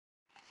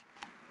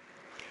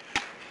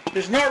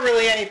There's not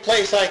really any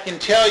place I can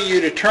tell you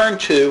to turn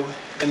to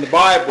in the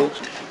Bible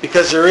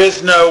because there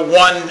is no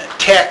one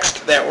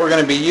text that we're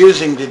going to be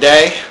using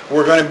today.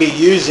 We're going to be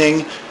using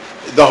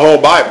the whole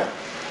Bible.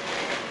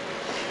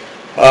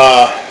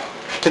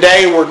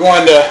 Today we're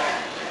going to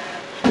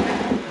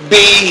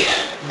be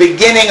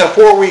beginning a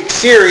 4-week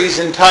series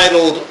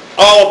entitled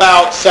All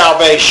About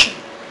Salvation.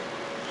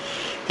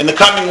 In the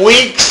coming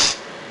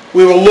weeks,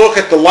 we will look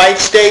at the life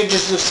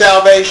stages of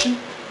salvation,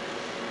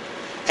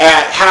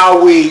 at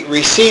how we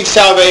receive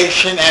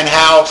salvation, and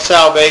how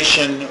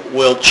salvation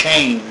will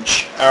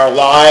change our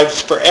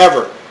lives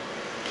forever.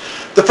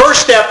 The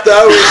first step,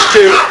 though, is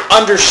to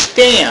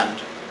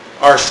understand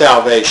our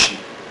salvation.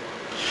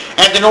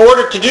 And in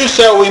order to do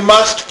so, we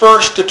must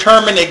first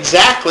determine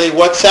exactly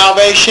what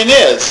salvation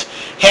is.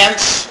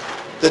 Hence,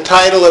 the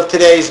title of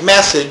today's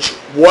message,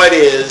 What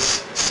is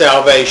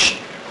Salvation?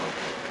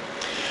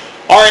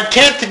 Our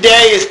intent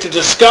today is to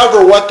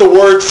discover what the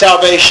word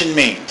salvation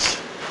means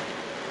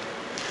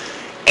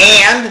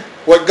and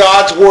what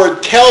God's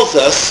Word tells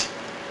us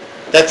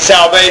that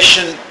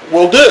salvation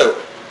will do.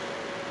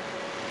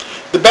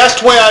 The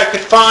best way I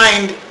could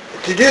find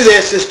to do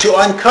this is to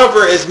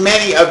uncover as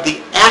many of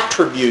the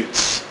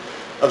attributes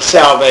of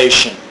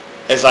salvation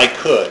as I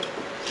could.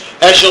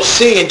 As you'll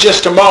see in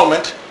just a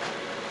moment,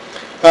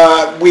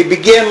 we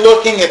begin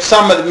looking at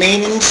some of the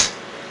meanings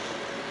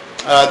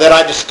that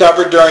I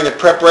discovered during the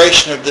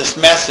preparation of this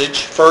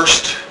message.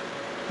 First,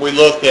 we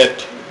look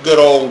at good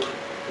old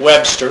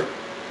Webster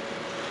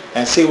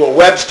and see what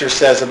Webster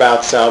says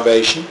about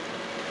salvation.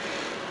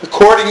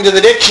 According to the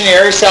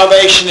dictionary,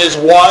 salvation is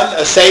 1,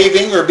 a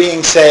saving or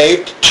being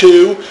saved,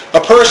 2,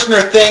 a person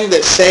or thing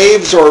that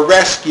saves or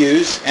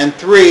rescues, and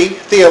 3,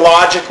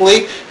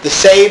 theologically, the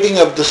saving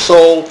of the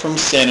soul from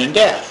sin and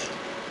death.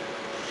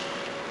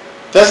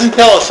 Doesn't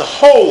tell us a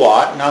whole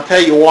lot, and I'll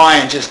tell you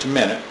why in just a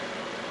minute.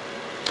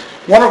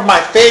 One of my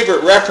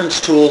favorite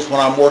reference tools when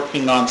I'm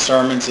working on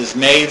sermons is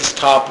Nave's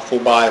Topical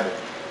Bible.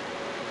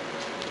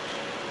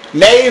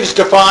 Naves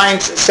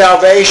defines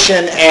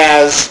salvation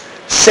as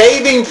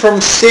saving from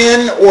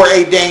sin or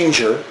a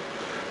danger,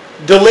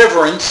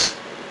 deliverance,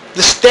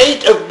 the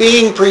state of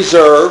being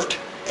preserved,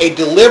 a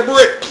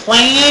deliberate,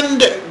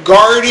 planned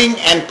guarding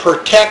and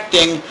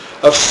protecting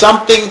of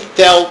something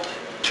felt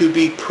to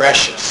be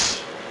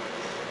precious.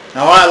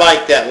 Now I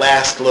like that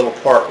last little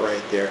part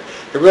right there.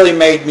 It really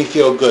made me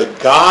feel good.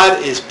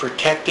 God is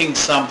protecting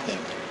something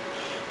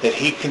that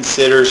he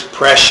considers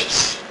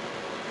precious.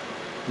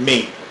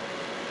 Me.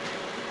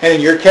 And in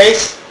your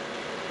case,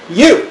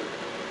 you.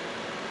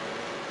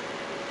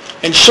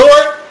 In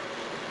short,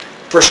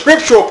 for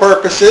scriptural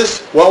purposes,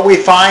 what we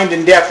find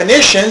in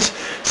definitions,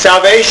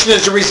 salvation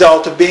is a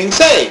result of being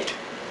saved.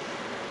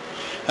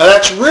 Now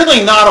that's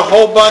really not a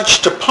whole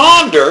bunch to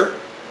ponder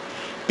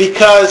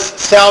because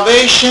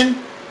salvation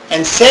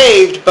and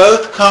saved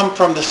both come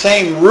from the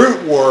same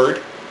root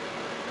word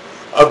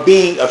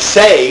of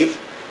save.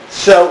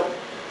 So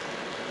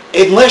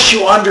unless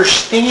you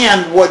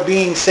understand what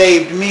being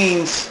saved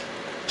means,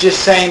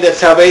 just saying that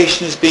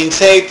salvation is being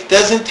saved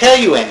doesn't tell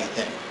you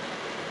anything.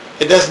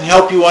 It doesn't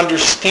help you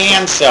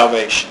understand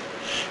salvation.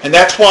 And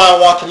that's why I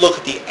want to look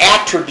at the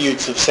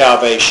attributes of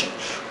salvation.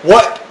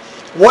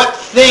 What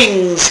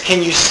things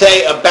can you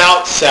say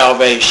about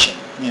salvation?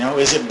 You know,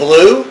 is it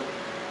blue?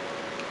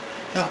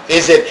 No.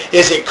 Is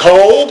it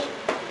cold?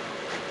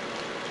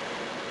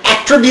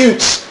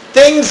 Attributes,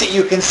 things that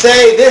you can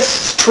say,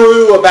 this is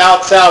true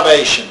about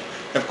salvation.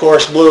 Of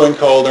course, blue and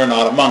cold are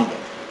not among them.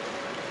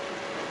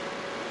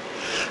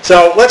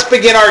 So let's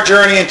begin our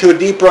journey into a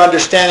deeper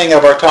understanding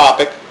of our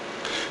topic.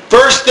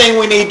 First thing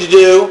we need to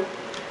do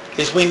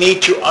is we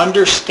need to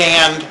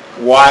understand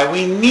why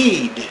we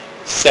need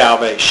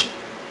salvation.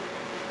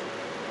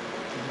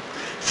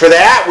 For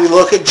that, we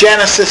look at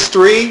Genesis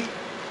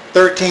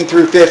 3:13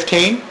 through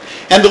 15.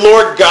 And the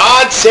Lord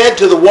God said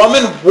to the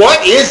woman,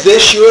 "What is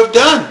this you have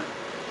done?"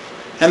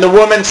 And the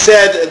woman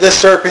said, "The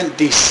serpent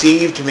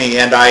deceived me,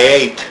 and I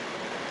ate."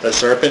 The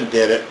serpent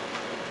did it.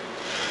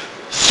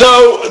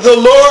 So the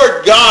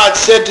Lord God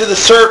said to the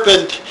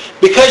serpent,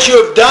 "Because you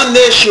have done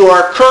this, you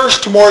are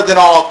cursed more than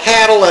all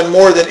cattle and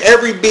more than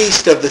every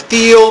beast of the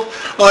field.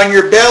 On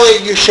your belly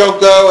you shall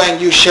go, and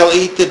you shall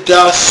eat the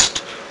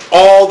dust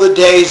all the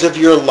days of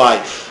your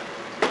life.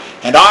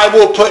 And I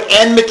will put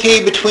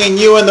enmity between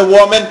you and the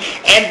woman,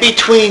 and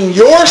between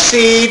your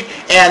seed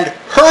and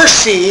her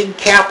seed,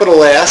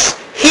 capital S,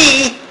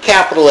 he,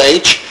 capital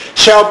H,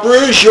 shall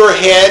bruise your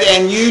head,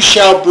 and you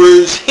shall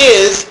bruise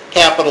his,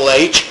 capital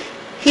H,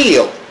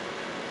 heel."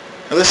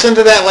 Now listen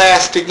to that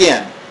last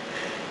again.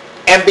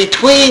 "And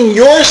between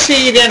your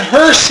seed and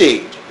her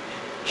seed,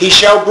 he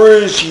shall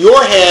bruise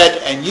your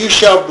head, and you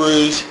shall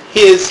bruise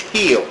his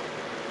heel."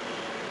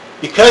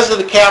 Because of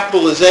the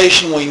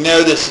capitalization, we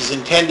know this is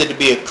intended to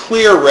be a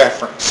clear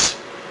reference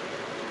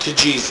to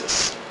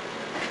Jesus.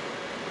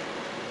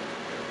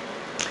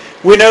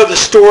 We know the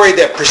story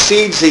that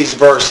precedes these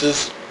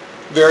verses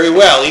very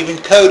well. Even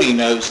Cody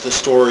knows the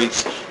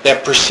stories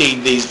that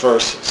precede these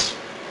verses.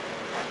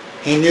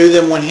 He knew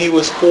them when he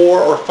was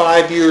 4 or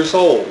 5 years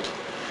old.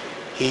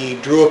 he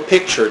drew a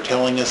picture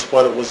telling us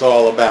what it was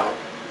all about.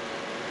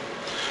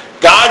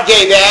 God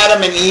gave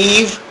Adam and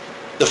Eve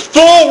the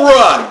full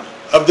run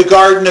of the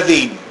Garden of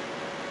Eden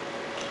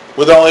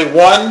with only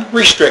one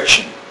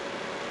restriction.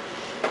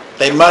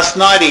 They must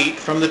not eat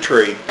from the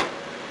tree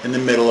in the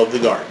middle of the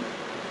garden.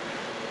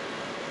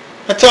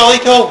 That's all he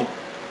told them.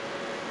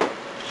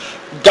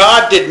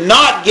 God did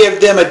not give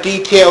them a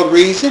detailed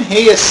reason.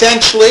 He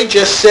essentially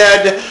just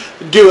said,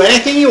 do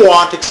anything you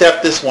want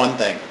except this one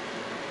thing.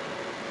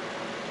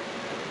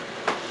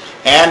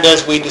 And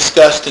as we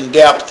discussed in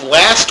depth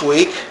last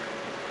week,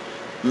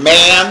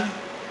 man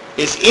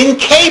is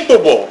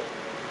incapable,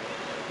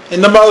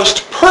 in the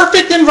most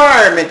perfect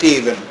environment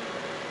even,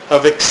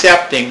 of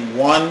accepting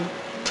one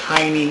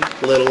tiny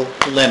little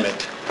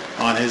limit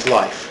on his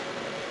life.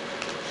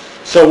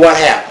 So what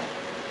happened?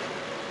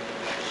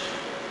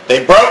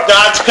 They broke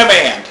God's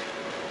command,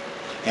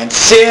 and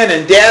sin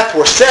and death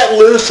were set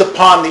loose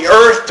upon the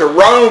earth to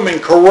roam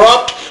and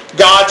corrupt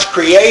God's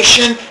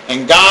creation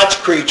and God's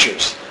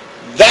creatures.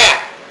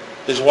 That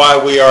is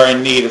why we are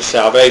in need of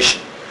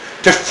salvation.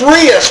 To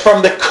free us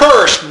from the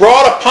curse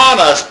brought upon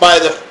us by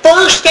the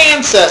first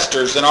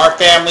ancestors in our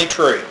family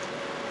tree.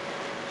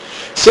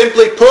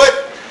 Simply put,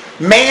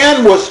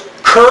 man was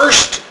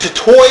cursed to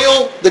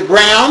toil the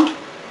ground,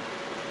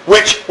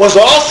 which was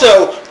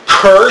also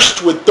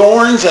cursed with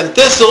thorns and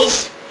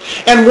thistles,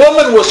 and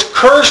woman was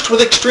cursed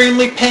with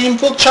extremely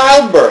painful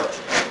childbirth.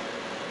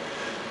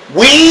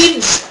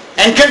 Weeds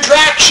and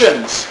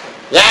contractions,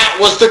 that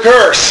was the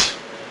curse.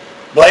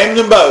 Blame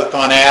them both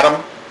on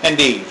Adam and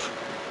Eve.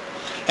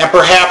 And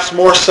perhaps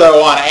more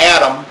so on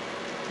Adam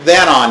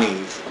than on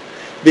Eve,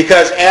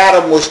 because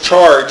Adam was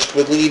charged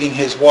with leading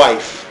his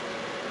wife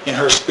in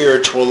her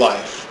spiritual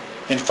life,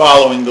 in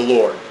following the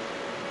Lord.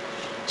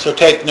 So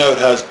take note,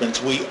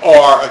 husbands, we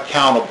are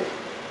accountable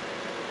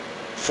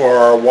for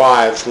our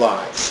wives'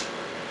 lives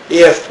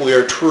if we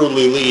are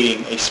truly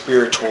leading a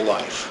spiritual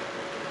life.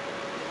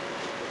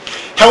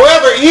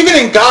 However, even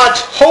in God's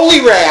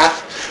holy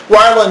wrath,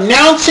 while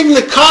announcing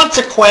the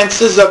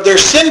consequences of their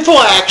sinful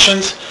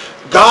actions,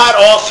 God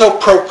also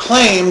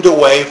proclaimed a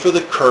way for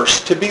the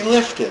curse to be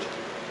lifted.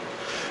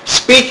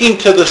 Speaking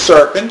to the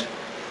serpent,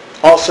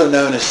 also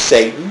known as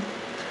Satan,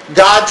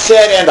 God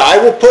said, "And I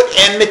will put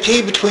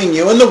enmity between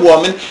you and the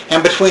woman,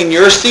 and between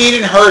your seed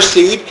and her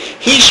seed.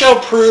 He shall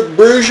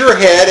bruise your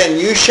head,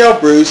 and you shall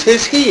bruise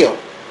his heel."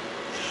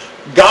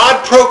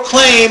 God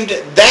proclaimed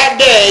that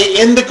day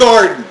in the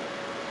garden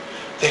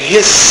that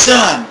his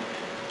Son,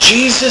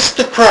 Jesus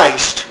the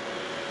Christ,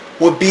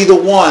 would be the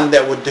one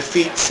that would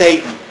defeat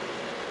Satan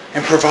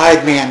and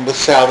provide man with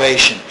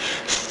salvation,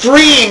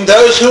 freeing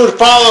those who would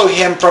follow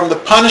him from the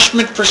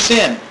punishment for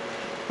sin,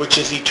 which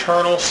is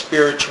eternal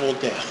spiritual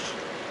death.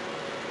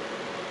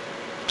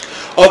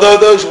 Although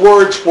those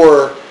words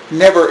were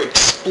never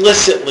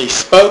explicitly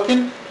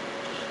spoken,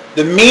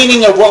 the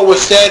meaning of what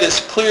was said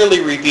is clearly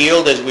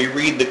revealed as we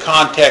read the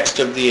context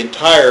of the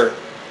entire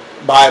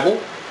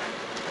Bible.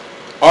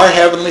 Our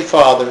Heavenly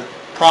Father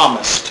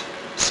promised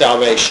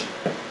salvation.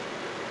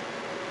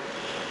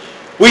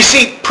 We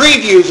see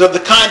previews of the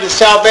kind of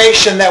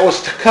salvation that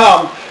was to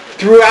come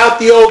throughout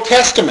the Old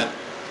Testament.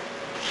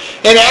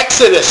 In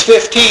Exodus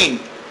 15,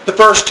 the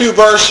first two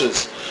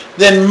verses,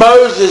 "Then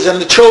Moses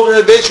and the children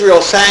of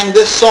Israel sang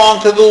this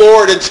song to the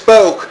Lord and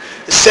spoke,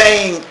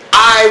 saying,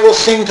 I will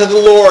sing to the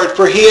Lord,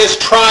 for he has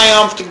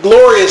triumphed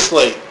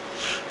gloriously.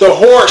 The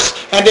horse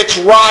and its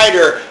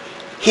rider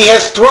he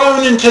has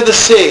thrown into the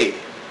sea.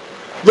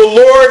 The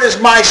Lord is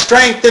my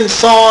strength and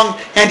song,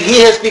 and he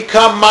has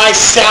become my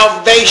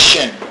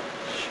salvation.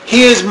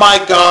 He is my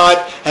God,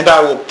 and I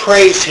will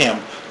praise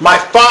him, my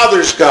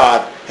father's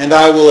God, and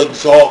I will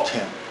exalt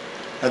him."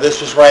 Now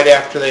this was right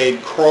after they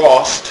had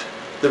crossed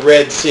the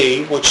Red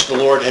Sea, which the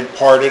Lord had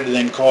parted and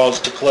then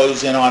caused to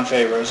close in on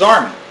Pharaoh's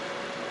army.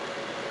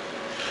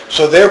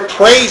 So they're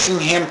praising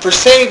him for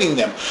saving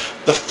them.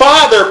 The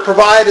Father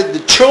provided the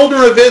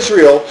children of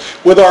Israel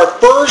with our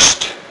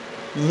first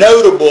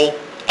notable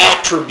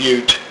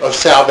attribute of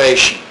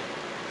salvation: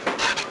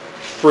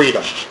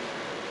 freedom.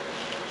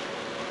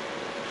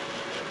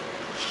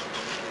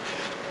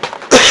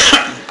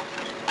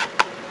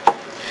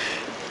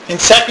 In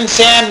 2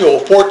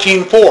 Samuel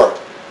 14:4,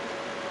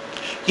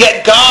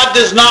 "Yet God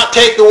does not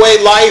take away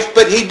life,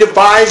 but he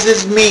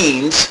devises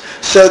means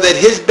so that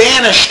his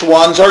banished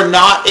ones are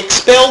not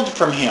expelled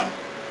from him."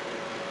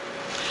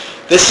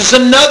 This is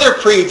another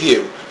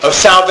preview of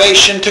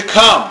salvation to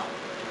come.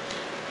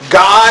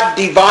 God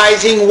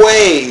devising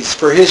ways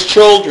for his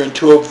children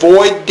to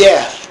avoid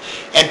death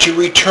and to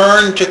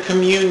return to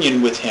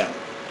communion with him.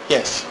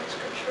 Yes? What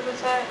scripture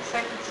was that?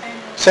 2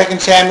 Samuel?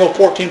 2 Samuel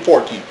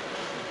 14:14.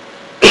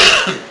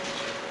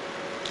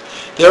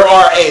 There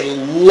are a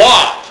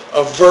lot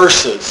of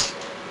verses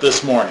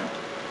this morning,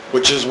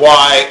 which is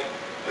why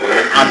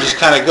I'm just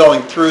kind of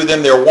going through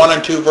them. There are 1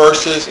 and 2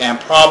 verses and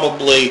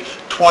probably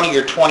 20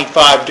 or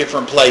 25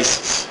 different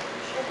places.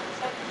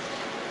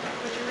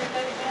 Would you read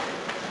that again?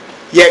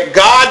 "Yet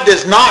God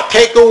does not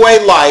take away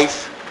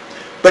life,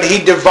 but he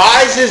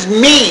devises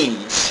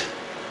means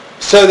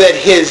so that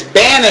his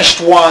banished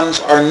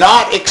ones are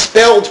not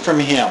expelled from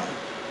him.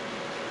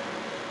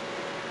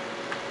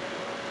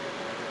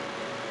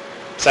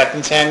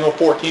 2 Samuel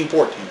 14:14.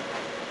 Did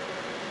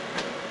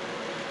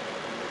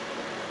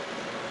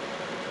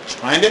you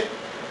find it?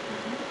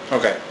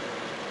 Okay.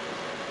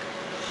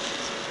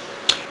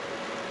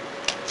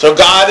 So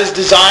God is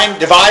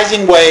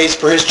devising ways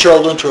for his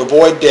children to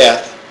avoid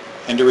death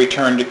and to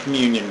return to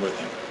communion with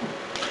him.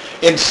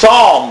 In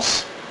Psalm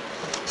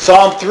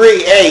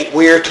 3:8,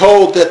 we are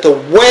told that the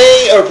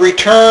way of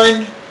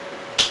return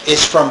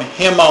is from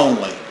him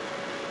only.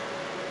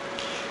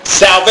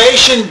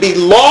 Salvation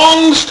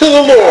belongs to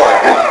the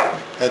Lord.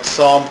 That's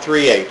Psalm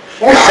 3:8.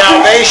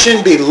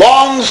 Salvation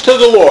belongs to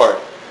the Lord.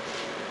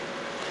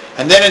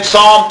 And then in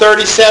Psalm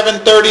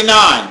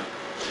 37:39,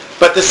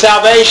 but the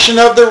salvation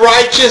of the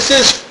righteous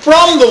is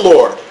from the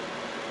Lord.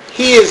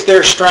 He is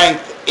their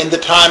strength in the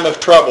time of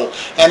trouble.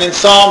 And in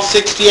Psalm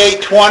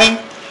 68:20,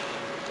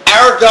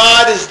 our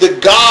God is the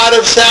God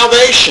of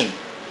salvation.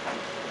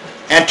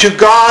 And to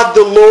God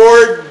the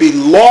Lord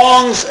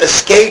belongs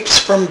escapes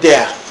from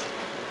death.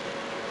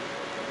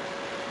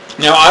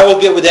 Now I will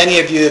get with any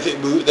of you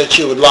that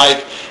you would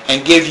like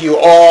and give you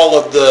all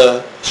of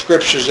the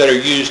scriptures that are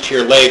used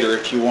here later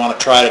if you want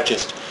to try to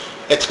just...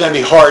 It's going to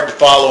be hard to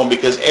follow them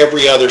because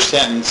every other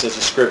sentence is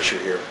a scripture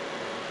here.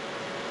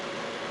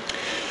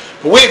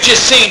 But we've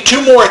just seen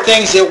two more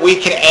things that we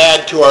can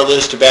add to our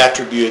list of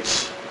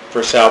attributes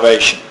for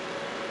salvation.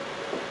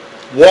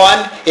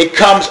 One, it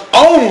comes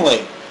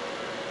only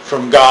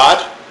from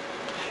God.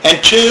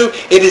 And two,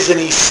 it is an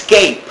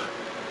escape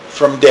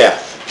from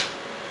death.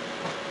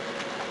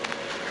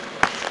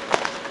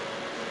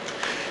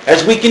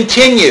 As we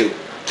continue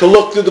to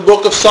look through the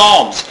book of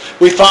Psalms,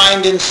 we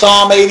find in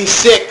Psalm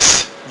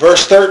 86,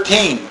 verse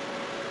 13,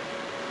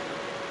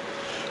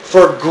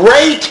 for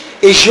great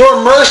is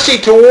your mercy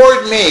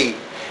toward me,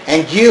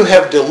 and you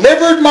have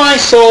delivered my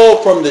soul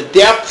from the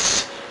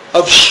depths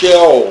of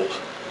Sheol.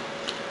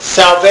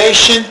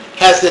 Salvation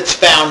has its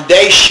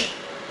foundation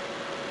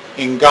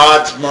in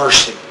God's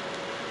mercy.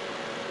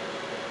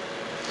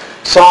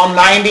 Psalm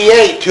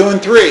 98, 2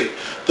 and 3,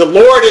 the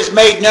Lord has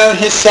made known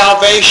his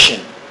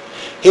salvation,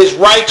 his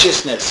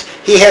righteousness.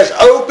 He has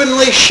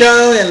openly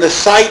shown in the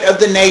sight of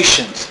the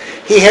nations.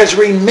 He has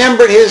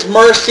remembered his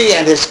mercy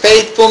and his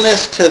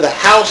faithfulness to the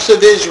house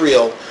of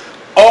Israel.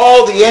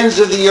 All the ends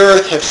of the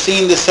earth have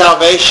seen the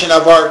salvation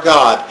of our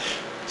God.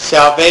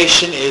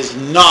 Salvation is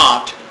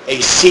not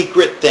a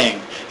secret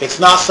thing. It's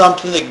not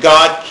something that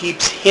God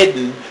keeps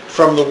hidden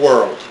from the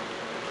world.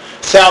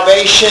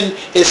 Salvation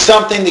is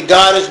something that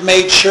God has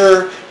made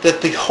sure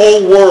that the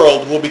whole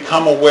world will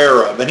become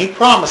aware of. And he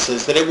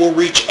promises that it will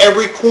reach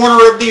every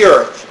corner of the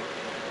earth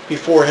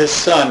before his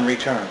Son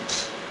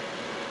returns.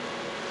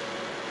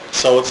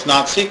 So it's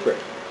not secret.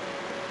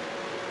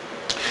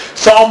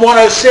 Psalm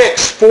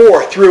 106,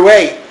 4 through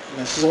 8.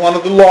 This is one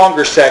of the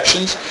longer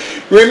sections.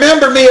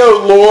 Remember me,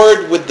 O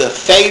Lord, with the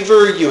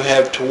favor you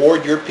have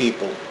toward your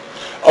people.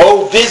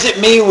 O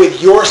visit me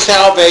with your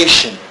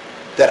salvation,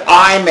 that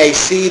I may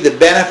see the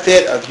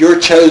benefit of your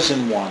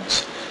chosen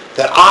ones,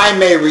 that I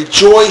may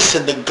rejoice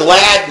in the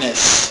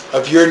gladness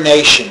of your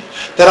nation,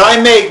 that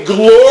I may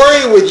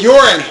glory with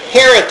your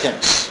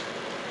inheritance.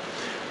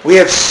 We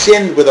have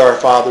sinned with our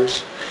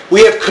fathers.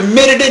 We have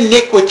committed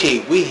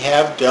iniquity. We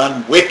have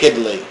done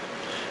wickedly.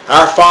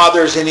 Our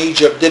fathers in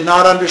Egypt did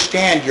not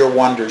understand your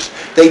wonders.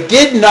 They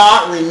did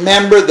not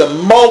remember the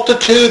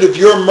multitude of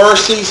your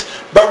mercies,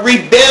 but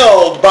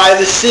rebelled by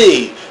the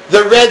sea,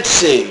 the Red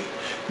Sea.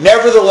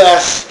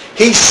 Nevertheless,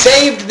 he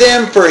saved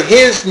them for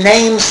his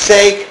name's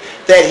sake,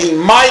 that he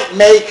might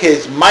make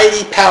his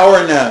mighty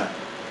power known.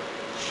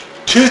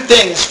 Two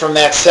things from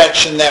that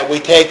section that we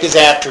take as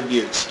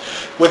attributes.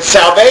 With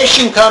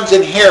salvation comes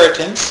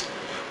inheritance,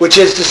 which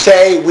is to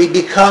say we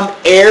become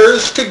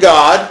heirs to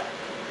God,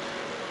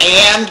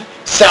 and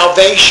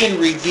salvation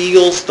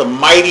reveals the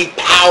mighty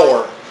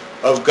power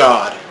of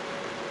God.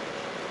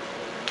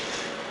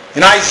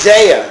 In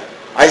Isaiah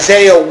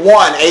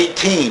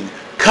 1:18,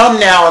 come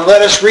now and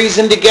let us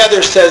reason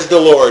together, says the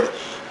Lord.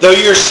 Though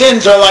your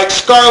sins are like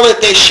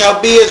scarlet, they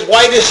shall be as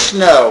white as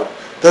snow.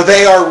 Though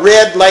they are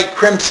red like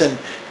crimson,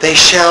 they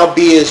shall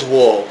be as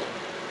wool.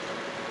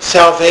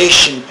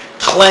 Salvation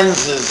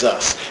cleanses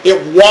us.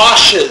 It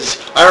washes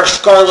our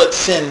scarlet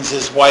sins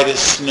as white as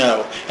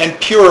snow and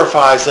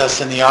purifies us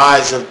in the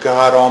eyes of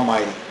God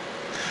Almighty.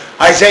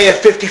 Isaiah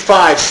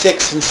 55,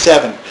 6 and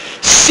 7.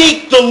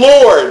 Seek the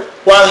Lord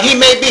while he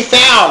may be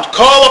found.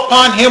 Call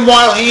upon him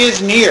while he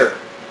is near.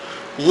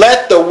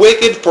 Let the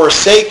wicked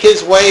forsake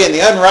his way and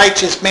the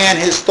unrighteous man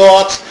his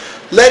thoughts.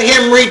 Let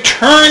him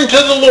return to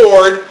the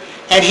Lord,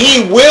 and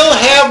he will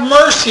have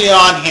mercy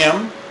on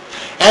him,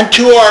 and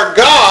to our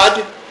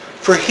God,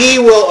 for he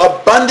will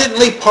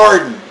abundantly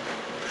pardon.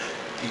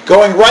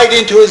 Going right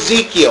into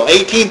Ezekiel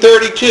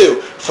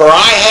 18:32, for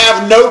I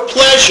have no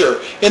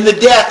pleasure in the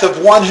death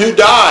of one who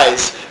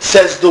dies,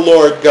 says the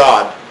Lord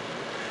God.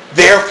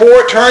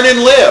 Therefore turn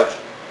and live.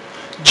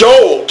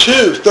 Joel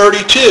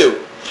 2:32,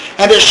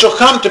 And it shall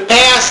come to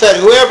pass that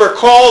whoever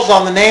calls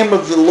on the name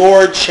of the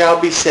Lord shall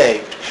be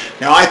saved.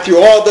 Now I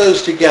threw all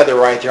those together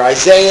right there.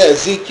 Isaiah,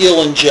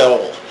 Ezekiel, and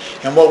Joel.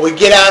 And what we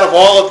get out of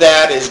all of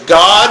that is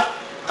God,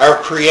 our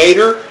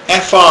Creator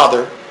and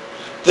Father,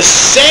 the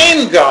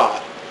same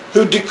God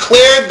who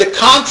declared the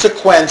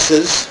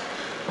consequences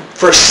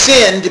for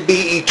sin to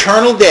be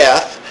eternal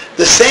death,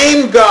 the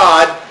same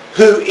God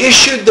who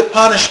issued the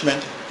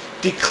punishment,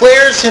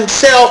 declares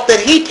himself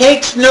that he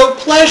takes no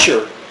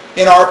pleasure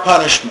in our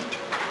punishment.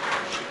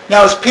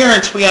 Now as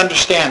parents we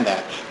understand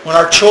that. When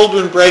our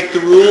children break the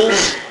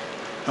rules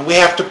and we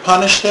have to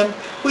punish them,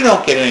 we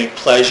don't get any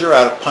pleasure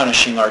out of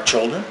punishing our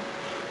children.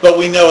 But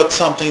we know it's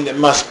something that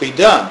must be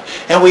done.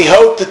 And we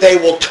hope that they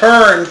will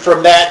turn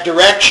from that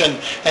direction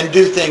and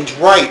do things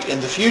right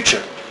in the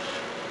future.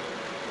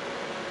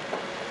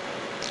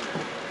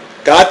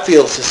 God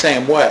feels the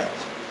same way.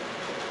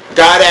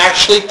 God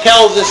actually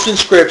tells us in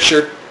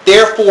Scripture,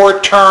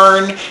 therefore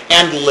turn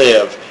and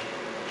live.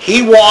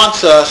 He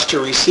wants us to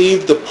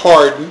receive the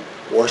pardon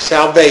or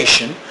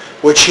salvation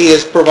which he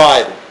has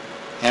provided,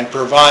 and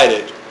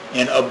provided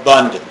in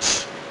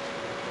abundance.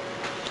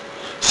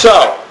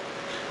 So,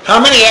 how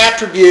many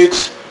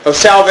attributes of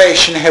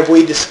salvation have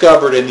we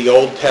discovered in the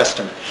Old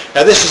Testament?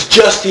 Now this is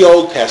just the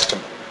Old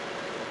Testament.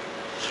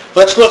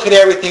 Let's look at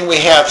everything we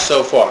have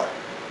so far.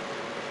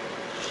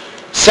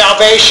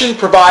 Salvation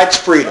provides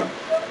freedom.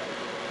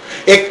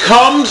 It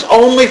comes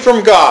only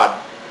from God.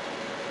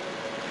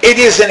 It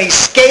is an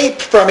escape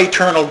from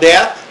eternal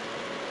death.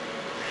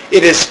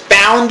 It is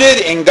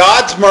founded in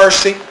God's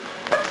mercy,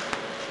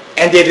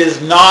 and it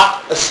is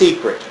not a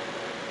secret.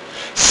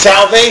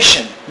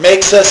 Salvation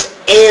makes us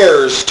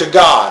heirs to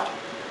God.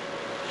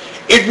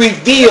 It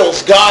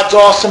reveals God's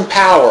awesome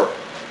power.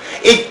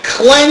 It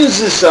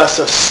cleanses us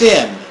of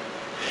sin.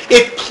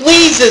 It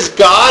pleases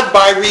God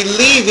by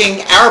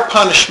relieving our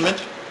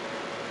punishment.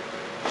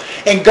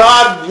 And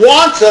God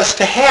wants us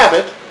to have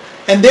it,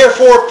 and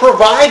therefore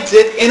provides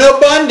it in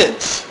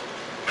abundance.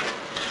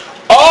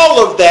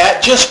 All of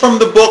that just from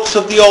the books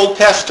of the Old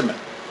Testament.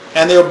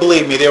 And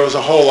believe me, there was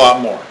a whole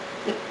lot more.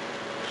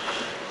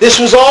 This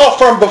was all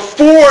from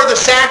before the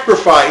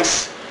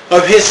sacrifice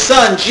of his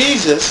son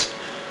Jesus,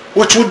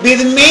 which would be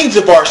the means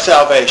of our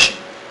salvation.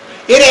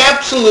 It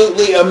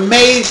absolutely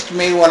amazed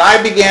me when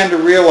I began to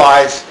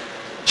realize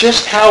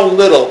just how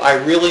little I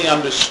really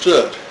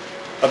understood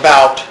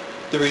about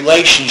the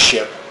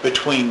relationship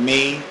between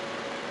me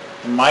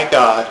and my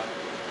God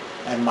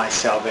and my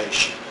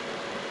salvation.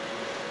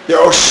 There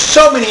are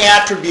so many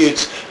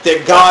attributes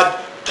that God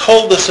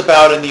told us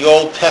about in the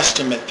Old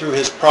Testament through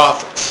his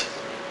prophets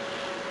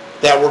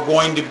that were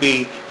going to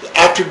be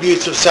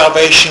attributes of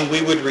salvation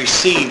we would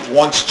receive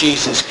once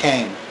Jesus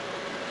came.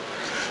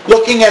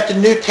 Looking at the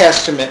New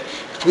Testament,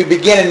 we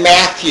begin in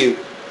Matthew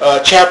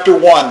chapter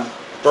 1,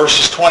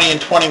 verses 20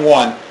 and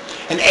 21.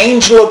 An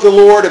angel of the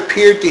Lord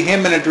appeared to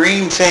him in a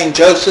dream, saying,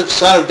 Joseph,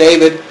 son of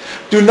David,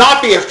 do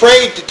not be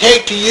afraid to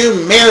take to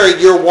you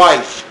Mary, your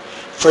wife,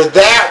 for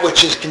that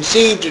which is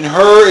conceived in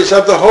her is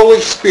of the Holy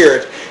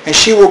Spirit, and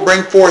she will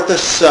bring forth a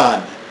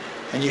son,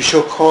 and you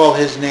shall call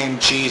his name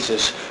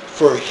Jesus,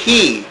 for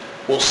he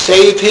will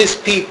save his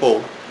people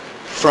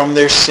from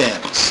their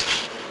sins.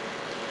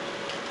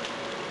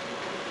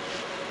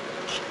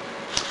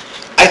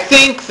 I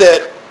think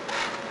that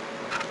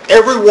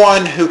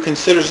everyone who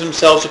considers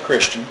themselves a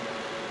Christian,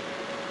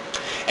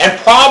 and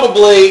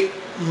probably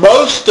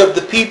most of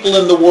the people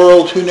in the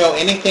world who know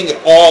anything at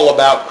all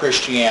about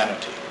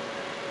Christianity,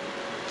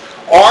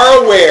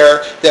 are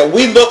aware that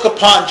we look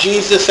upon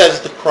Jesus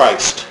as the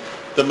Christ,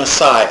 the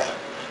Messiah,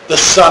 the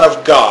Son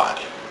of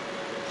God.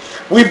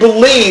 We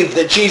believe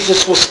that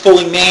Jesus was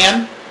fully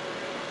man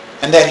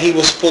and that he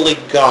was fully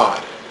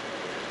God,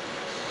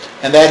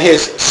 and that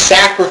his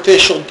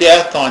sacrificial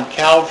death on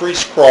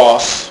Calvary's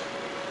cross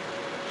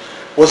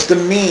was the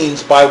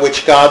means by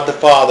which God the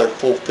Father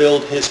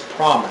fulfilled his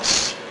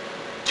promise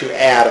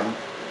to Adam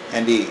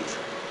and Eve.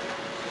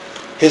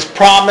 His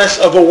promise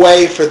of a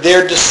way for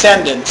their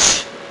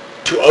descendants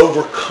to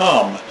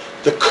overcome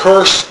the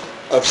curse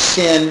of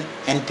sin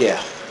and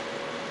death.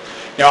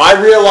 Now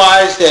I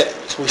realize that,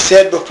 as we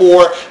said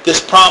before, this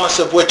promise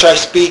of which I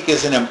speak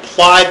is an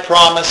implied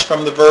promise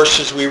from the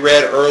verses we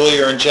read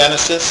earlier in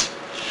Genesis.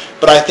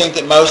 But I think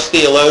that most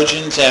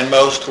theologians and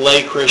most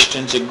lay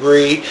Christians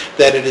agree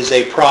that it is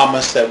a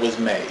promise that was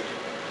made.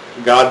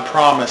 God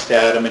promised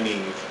Adam and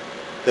Eve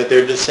that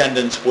their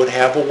descendants would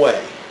have a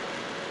way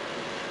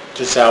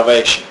to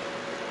salvation.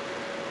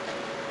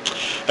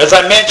 As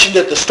I mentioned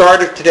at the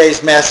start of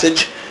today's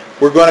message,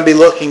 we're going to be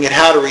looking at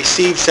how to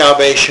receive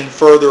salvation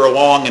further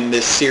along in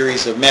this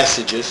series of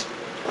messages.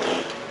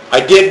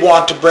 I did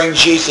want to bring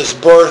Jesus'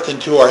 birth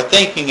into our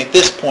thinking at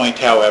this point,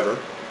 however,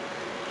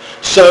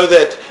 so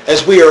that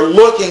as we are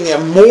looking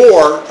at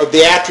more of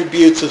the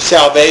attributes of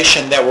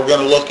salvation that we're going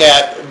to look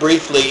at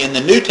briefly in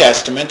the New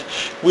Testament,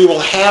 we will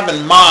have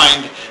in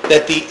mind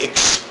that the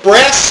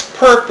express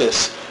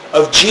purpose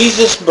of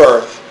Jesus'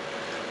 birth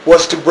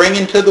was to bring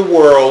into the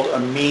world a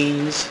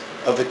means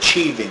of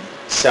achieving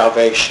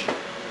salvation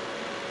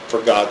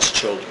for God's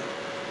children.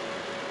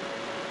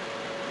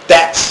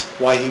 That's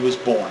why he was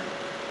born.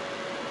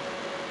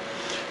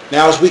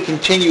 Now as we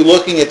continue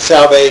looking at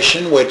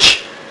salvation,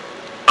 which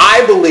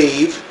I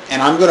believe,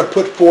 and I'm going to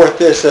put forth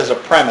this as a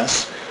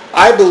premise,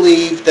 I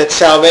believe that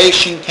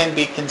salvation can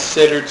be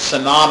considered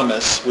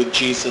synonymous with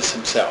Jesus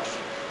himself.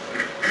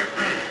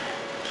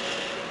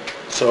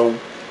 So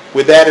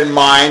with that in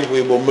mind,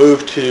 we will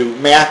move to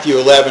Matthew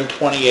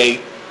 11:28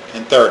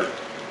 and 30.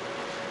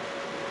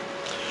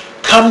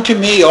 Come to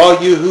me, all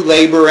you who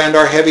labor and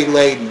are heavy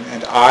laden,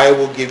 and I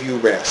will give you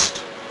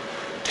rest.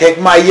 Take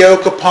my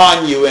yoke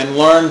upon you and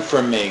learn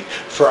from me,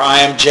 for I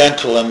am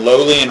gentle and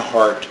lowly in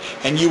heart,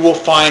 and you will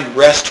find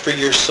rest for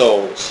your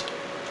souls.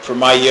 For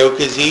my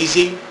yoke is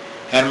easy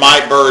and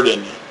my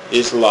burden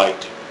is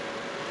light.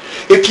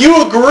 If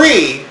you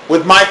agree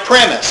with my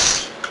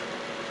premise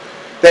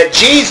that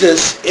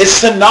Jesus is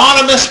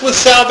synonymous with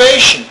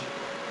salvation,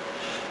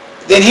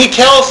 then he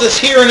tells us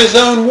here in his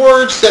own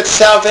words that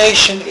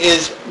salvation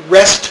is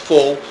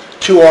restful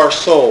to our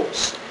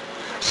souls.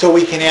 So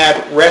we can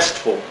add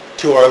restful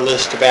to our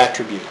list of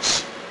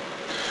attributes.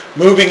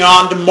 Moving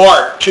on to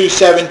Mark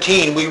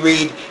 2:17, we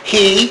read,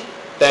 He,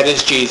 that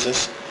is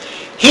Jesus,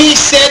 he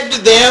said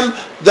to them,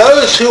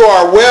 those who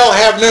are well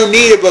have no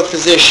need of a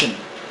physician,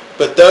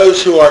 but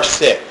those who are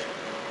sick.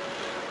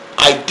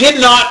 I did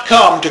not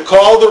come to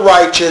call the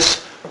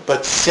righteous,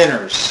 but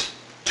sinners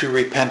to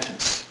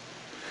repentance.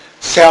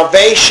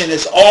 Salvation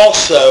is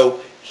also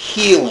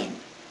healing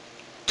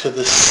to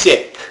the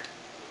sick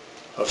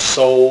of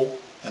soul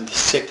and the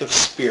sick of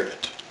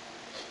spirit.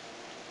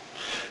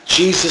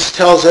 Jesus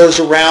tells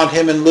those around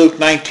him in Luke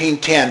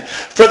 19:10,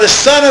 For the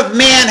Son of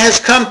Man has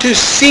come to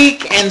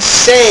seek and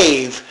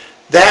save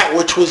that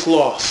which was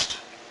lost.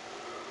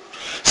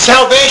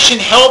 Salvation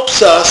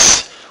helps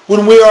us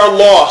when we are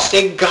lost.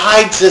 It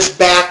guides us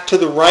back to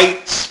the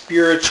right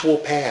spiritual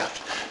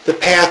path, the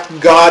path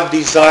God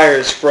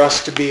desires for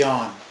us to be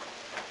on.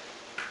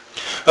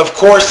 Of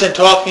course, in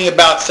talking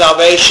about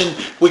salvation,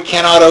 we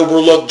cannot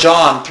overlook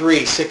John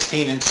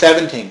 3:16 and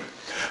 17.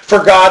 For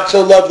God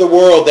so loved the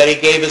world that he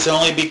gave his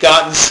only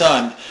begotten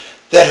Son,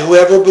 that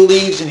whoever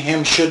believes in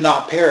him should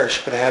not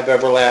perish, but have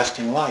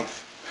everlasting life.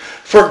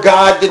 For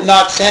God did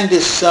not send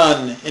his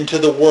Son into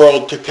the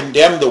world to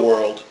condemn the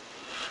world,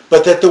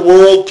 but that the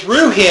world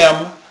through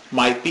him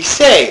might be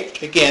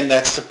saved. Again,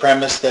 that's the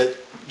premise that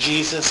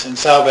Jesus and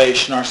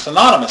salvation are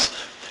synonymous.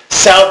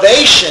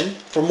 Salvation,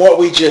 from what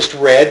we just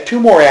read, two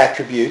more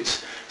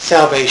attributes.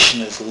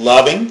 Salvation is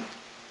loving,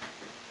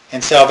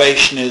 and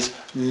salvation is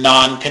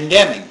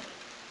non-condemning.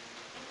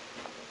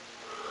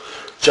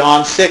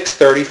 John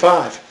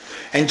 6:35.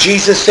 And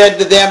Jesus said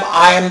to them,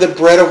 I am the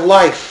bread of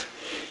life.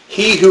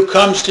 He who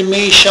comes to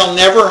me shall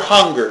never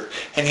hunger,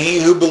 and he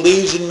who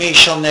believes in me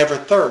shall never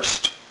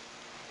thirst.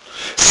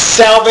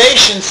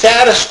 Salvation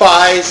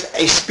satisfies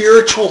a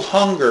spiritual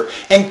hunger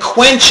and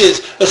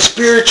quenches a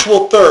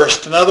spiritual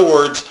thirst. In other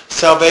words,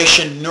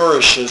 salvation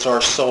nourishes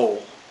our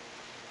soul.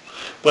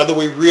 Whether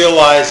we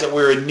realize that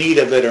we're in need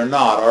of it or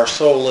not, our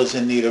soul is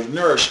in need of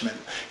nourishment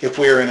if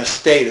we're in a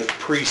state of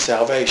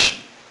pre-salvation.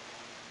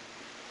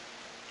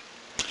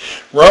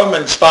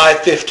 Romans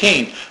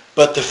 5:15,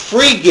 but the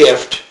free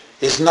gift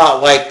is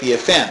not like the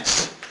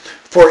offense.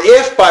 For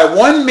if by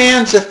one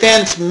man's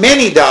offense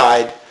many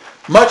died,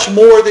 much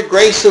more the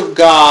grace of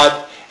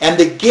God and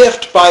the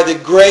gift by the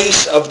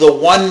grace of the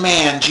one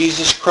man,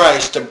 Jesus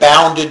Christ,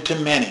 abounded to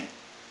many.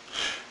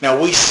 Now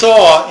we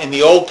saw in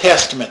the Old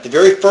Testament, the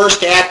very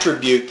first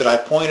attribute that I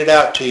pointed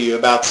out to you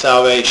about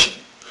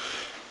salvation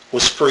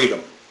was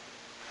freedom.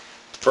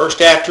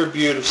 First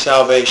attribute of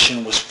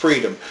salvation was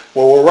freedom.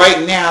 Well,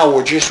 right now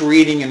we're just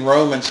reading in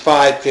Romans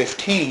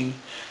 5:15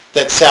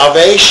 that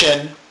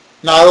salvation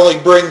not only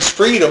brings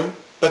freedom,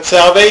 but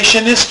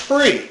salvation is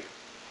free.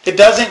 It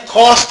doesn't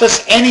cost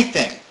us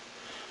anything.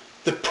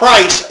 The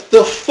price,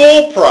 the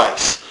full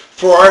price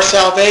for our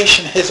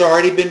salvation has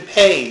already been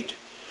paid.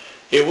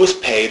 It was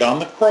paid on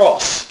the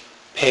cross,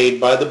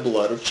 paid by the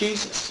blood of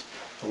Jesus.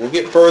 We'll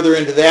get further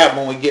into that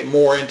when we get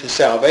more into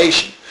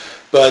salvation.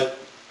 But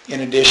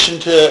in addition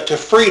to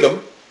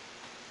freedom,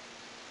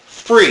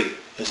 free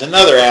is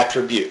another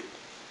attribute.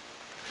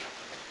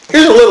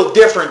 Here's a little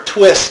different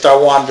twist I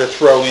wanted to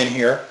throw in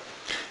here.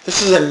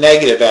 This is a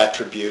negative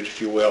attribute,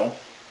 if you will.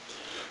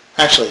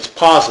 Actually, it's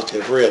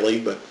positive, really,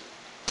 but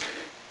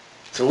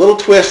it's a little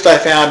twist I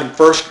found in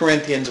 1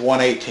 Corinthians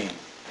 1:18.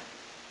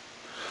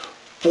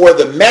 For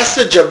the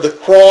message of the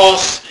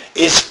cross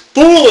is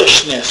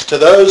foolishness to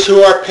those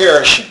who are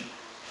perishing,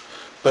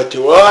 but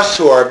to us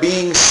who are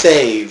being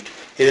saved,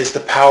 it is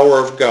the power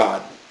of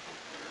God.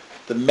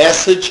 The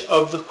message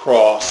of the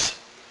cross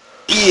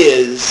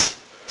is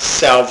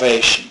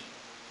salvation.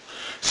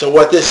 So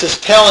what this is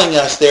telling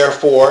us,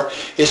 therefore,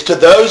 is to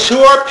those who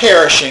are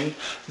perishing,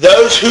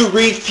 those who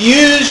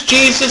refuse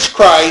Jesus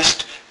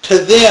Christ, to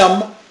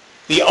them,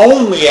 the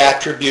only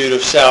attribute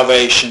of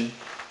salvation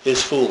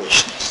is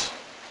foolishness.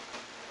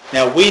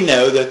 Now, we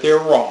know that they're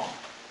wrong,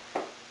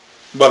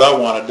 but I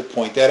wanted to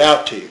point that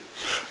out to you.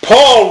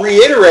 Paul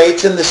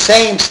reiterates in the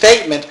same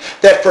statement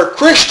that for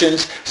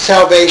Christians,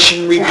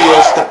 salvation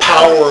reveals the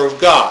power of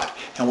God.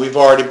 And we've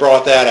already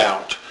brought that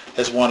out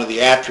as one of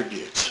the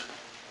attributes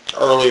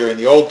earlier in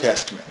the Old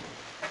Testament.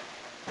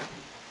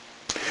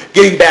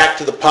 Getting back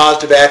to the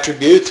positive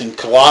attributes in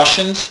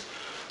Colossians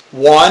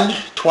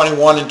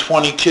 1:21 and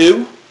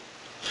 22.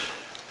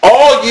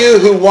 All you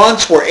who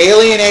once were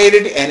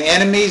alienated and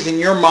enemies in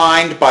your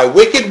mind by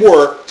wicked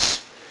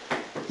works,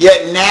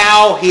 yet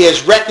now he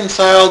is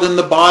reconciled in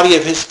the body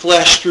of his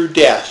flesh through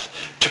death,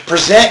 to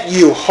present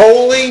you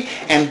holy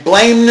and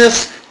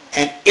blameless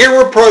and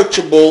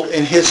irreproachable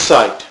in his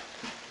sight.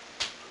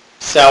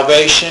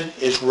 Salvation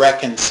is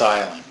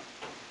reconciling.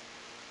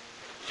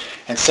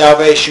 And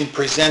salvation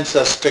presents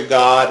us to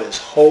God as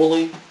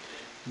holy,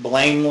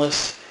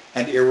 blameless,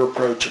 and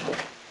irreproachable.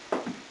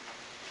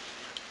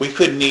 We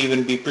couldn't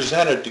even be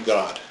presented to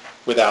God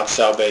without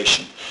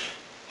salvation.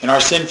 In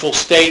our sinful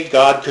state,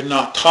 God could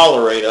not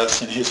tolerate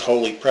us in his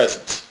holy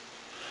presence.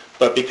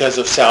 But because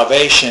of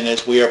salvation,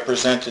 as we are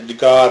presented to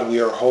God, we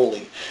are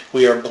holy,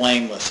 we are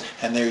blameless,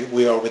 and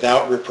we are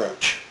without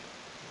reproach.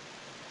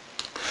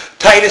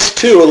 Titus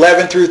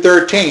 2:11 through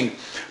 13.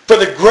 For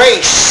the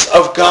grace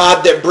of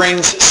God that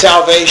brings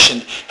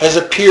salvation has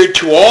appeared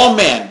to all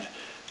men,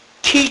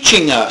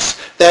 teaching us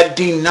that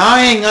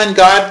denying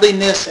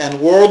ungodliness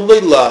and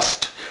worldly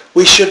lust,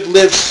 we should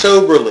live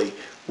soberly,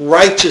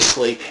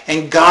 righteously,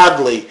 and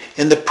godly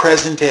in the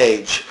present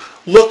age,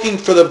 looking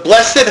for the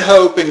blessed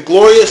hope and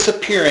glorious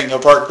appearing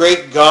of our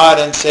great God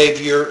and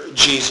Savior,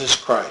 Jesus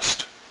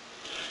Christ.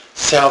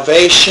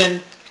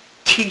 Salvation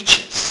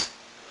teaches.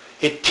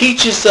 It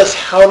teaches us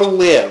how to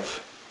live,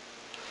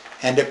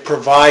 and it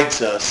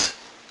provides us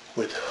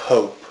with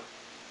hope.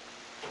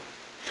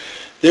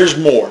 There's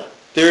more.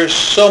 There's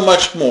so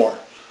much more.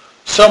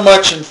 So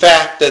much, in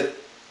fact, that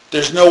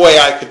there's no way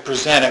I could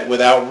present it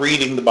without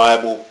reading the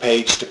Bible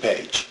page to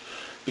page,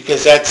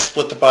 because that's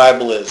what the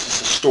Bible is.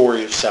 It's a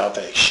story of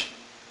salvation.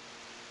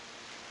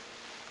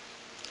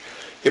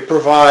 It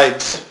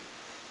provides,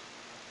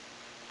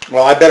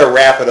 well, I better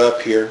wrap it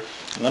up here.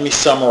 Let me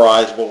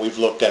summarize what we've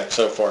looked at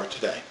so far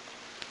today.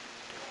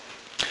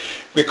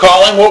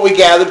 Recalling what we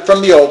gathered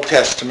from the Old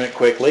Testament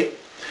quickly,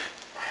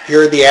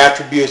 here are the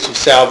attributes of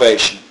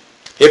salvation.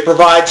 It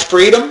provides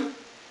freedom.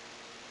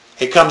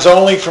 It comes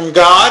only from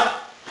God.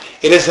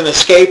 It is an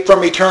escape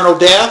from eternal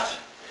death.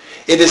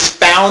 It is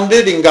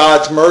founded in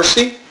God's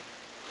mercy.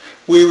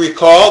 We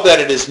recall that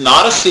it is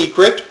not a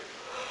secret.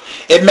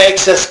 It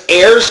makes us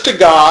heirs to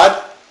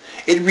God.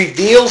 It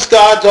reveals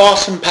God's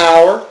awesome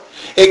power.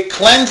 It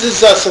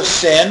cleanses us of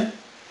sin.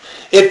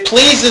 It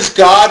pleases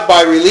God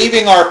by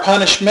relieving our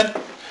punishment.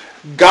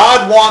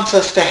 God wants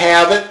us to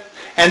have it,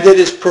 and it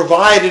is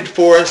provided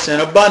for us in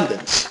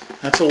abundance.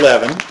 That's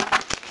 11.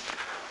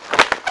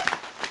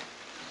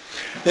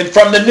 Then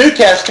from the New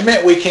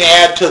Testament, we can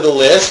add to the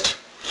list,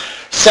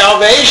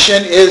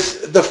 salvation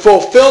is the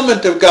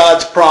fulfillment of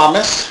God's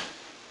promise.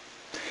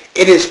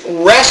 It is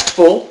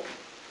restful.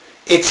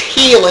 It's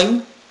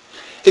healing.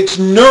 It's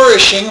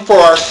nourishing for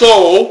our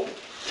soul.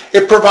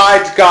 It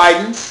provides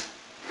guidance.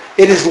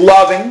 It is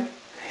loving.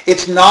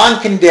 It's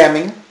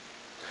non-condemning.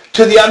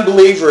 To the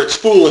unbeliever, it's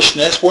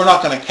foolishness. We're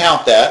not going to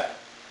count that.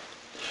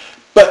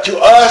 But to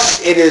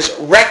us, it is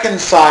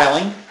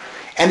reconciling,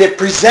 and it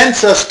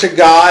presents us to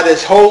God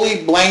as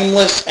holy,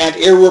 blameless, and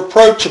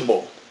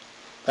irreproachable.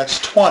 That's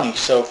 20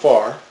 so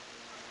far.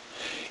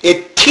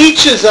 It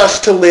teaches us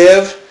to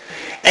live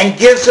and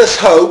gives us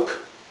hope.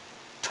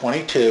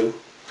 22.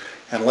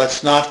 And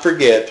let's not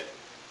forget,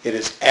 it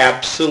is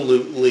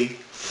absolutely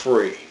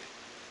free.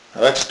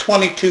 Now that's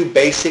 22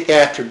 basic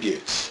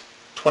attributes.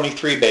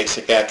 23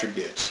 basic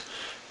attributes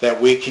that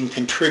we can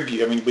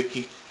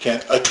we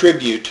can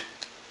attribute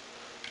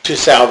to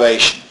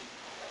salvation.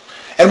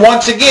 And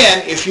once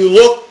again, if you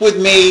look with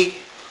me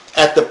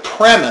at the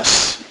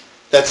premise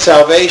that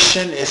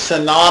salvation is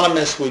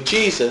synonymous with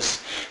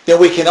Jesus, then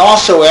we can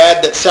also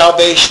add that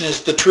salvation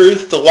is the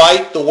truth, the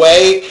light, the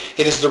way,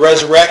 it is the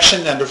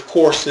resurrection, and of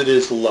course it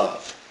is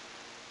love.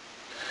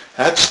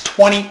 That's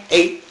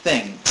 28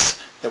 things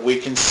that we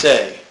can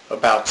say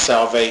about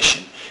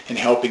salvation in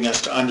helping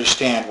us to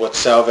understand what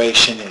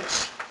salvation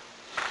is.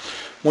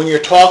 When you're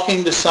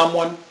talking to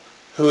someone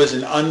who is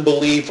an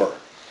unbeliever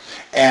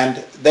and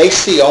they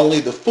see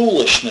only the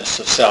foolishness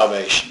of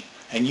salvation,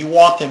 and you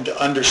want them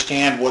to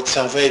understand what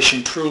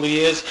salvation truly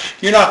is,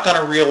 you're not going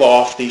to reel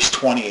off these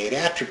 28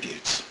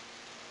 attributes.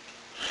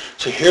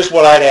 So here's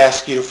what I'd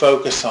ask you to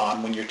focus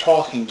on when you're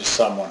talking to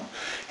someone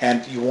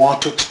and you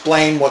want to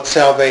explain what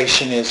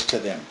salvation is to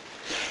them.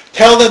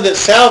 Tell them that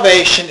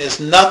salvation is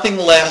nothing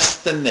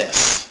less than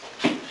this.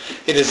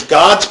 It is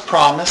God's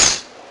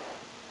promise.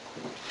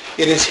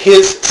 It is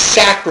his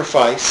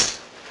sacrifice.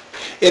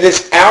 It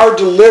is our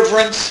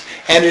deliverance,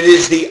 and it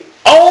is the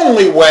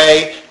only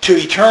way to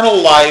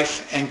eternal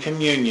life and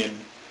communion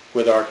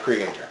with our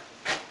Creator.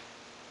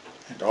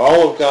 And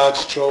all of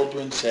God's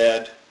children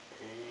said,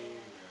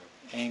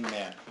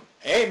 Amen.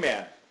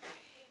 Amen.